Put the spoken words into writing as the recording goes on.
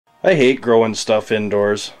I hate growing stuff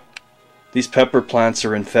indoors. These pepper plants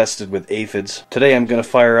are infested with aphids. Today I'm going to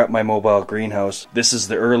fire up my mobile greenhouse. This is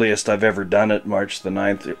the earliest I've ever done it, March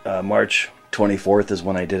 24th is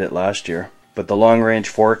when I did it last year. But the long range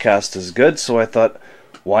forecast is good, so I thought,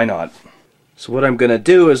 why not? So what I'm going to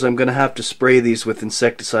do is I'm going to have to spray these with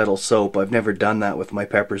insecticidal soap. I've never done that with my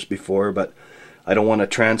peppers before, but I don't want to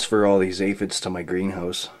transfer all these aphids to my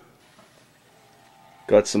greenhouse.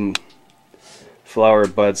 Got some flower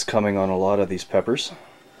buds coming on a lot of these peppers.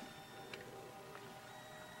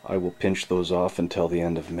 I will pinch those off until the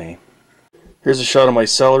end of May. Here's a shot of my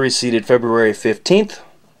celery seeded February 15th.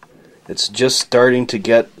 It's just starting to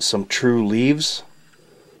get some true leaves.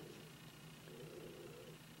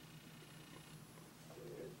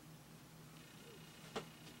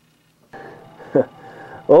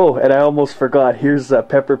 Oh, and I almost forgot. Here's a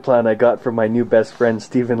pepper plant I got from my new best friend,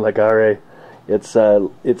 Stephen Lagare. It's a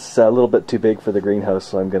little bit too big for the greenhouse,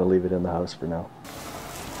 so I'm going to leave it in the house for now.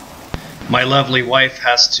 My lovely wife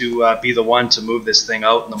has to be the one to move this thing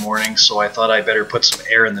out in the morning, so I thought I better put some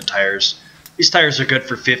air in the tires. These tires are good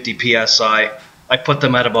for 50 psi. I put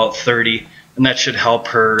them at about 30, and that should help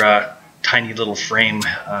her tiny little frame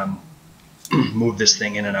move this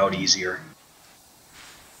thing in and out easier.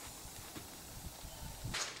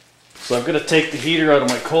 So I'm going to take the heater out of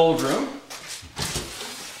my cold room.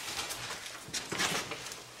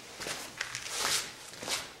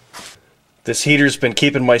 This heater's been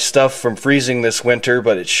keeping my stuff from freezing this winter,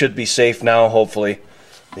 but it should be safe now, hopefully.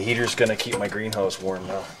 The heater's going to keep my greenhouse warm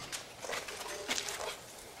now.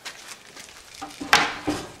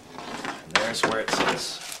 And there's where it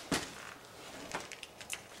sits.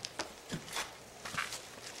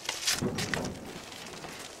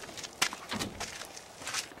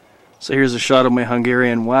 So here's a shot of my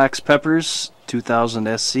Hungarian wax peppers,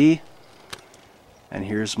 2000 SC. And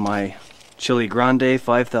here's my Chili Grande,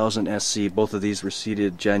 5000 SC. Both of these were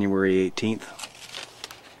seeded January 18th.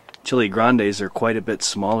 Chili Grandes are quite a bit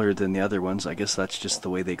smaller than the other ones. I guess that's just the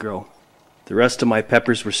way they grow. The rest of my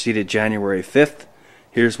peppers were seeded January 5th.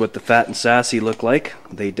 Here's what the fat and sassy look like.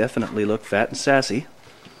 They definitely look fat and sassy.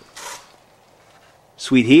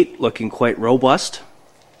 Sweet Heat looking quite robust.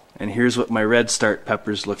 And here's what my Red Start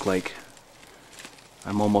peppers look like.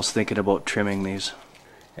 I'm almost thinking about trimming these.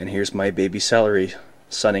 And here's my baby celery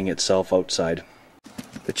sunning itself outside.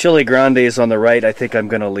 The Chili Grandes on the right I think I'm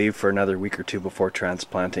going to leave for another week or two before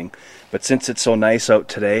transplanting. But since it's so nice out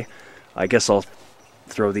today, I guess I'll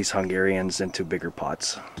throw these Hungarians into bigger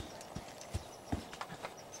pots.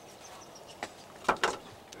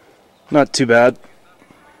 Not too bad.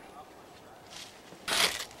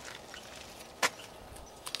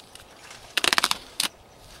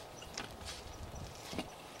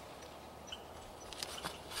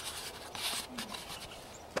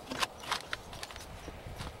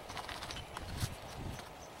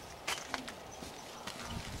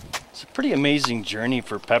 Pretty amazing journey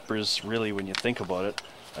for peppers, really, when you think about it.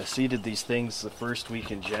 I seeded these things the first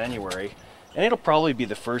week in January, and it'll probably be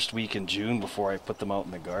the first week in June before I put them out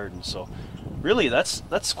in the garden. So really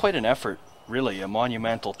that's quite an effort, really a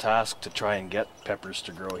monumental task to try and get peppers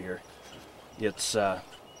to grow here. It's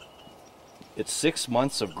 6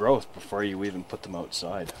 months of growth before you even put them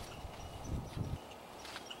outside.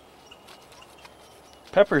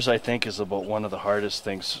 Peppers, I think, is about one of the hardest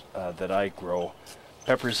things that I grow.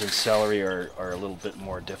 Peppers and celery are a little bit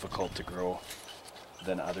more difficult to grow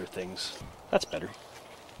than other things. That's better.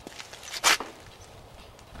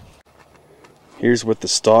 Here's what the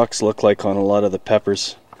stalks look like on a lot of the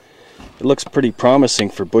peppers. It looks pretty promising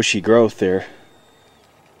for bushy growth there,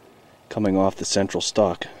 coming off the central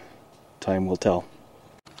stalk. Time will tell.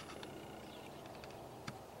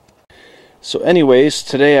 So anyways,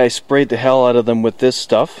 today I sprayed the hell out of them with this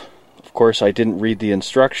stuff. Of course, I didn't read the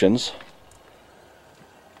instructions,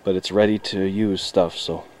 but it's ready to use stuff,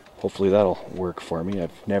 so hopefully that'll work for me.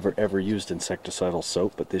 I've never ever used insecticidal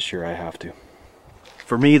soap, but this year I have to.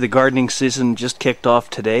 For me, the gardening season just kicked off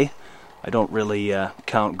today. I don't really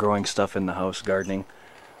count growing stuff in the house gardening.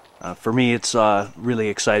 For me, it's really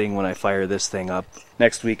exciting when I fire this thing up.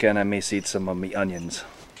 Next weekend I may seed some of my onions.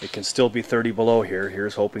 It can still be 30 below here.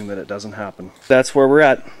 Here's hoping that it doesn't happen. That's where we're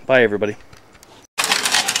at. Bye everybody.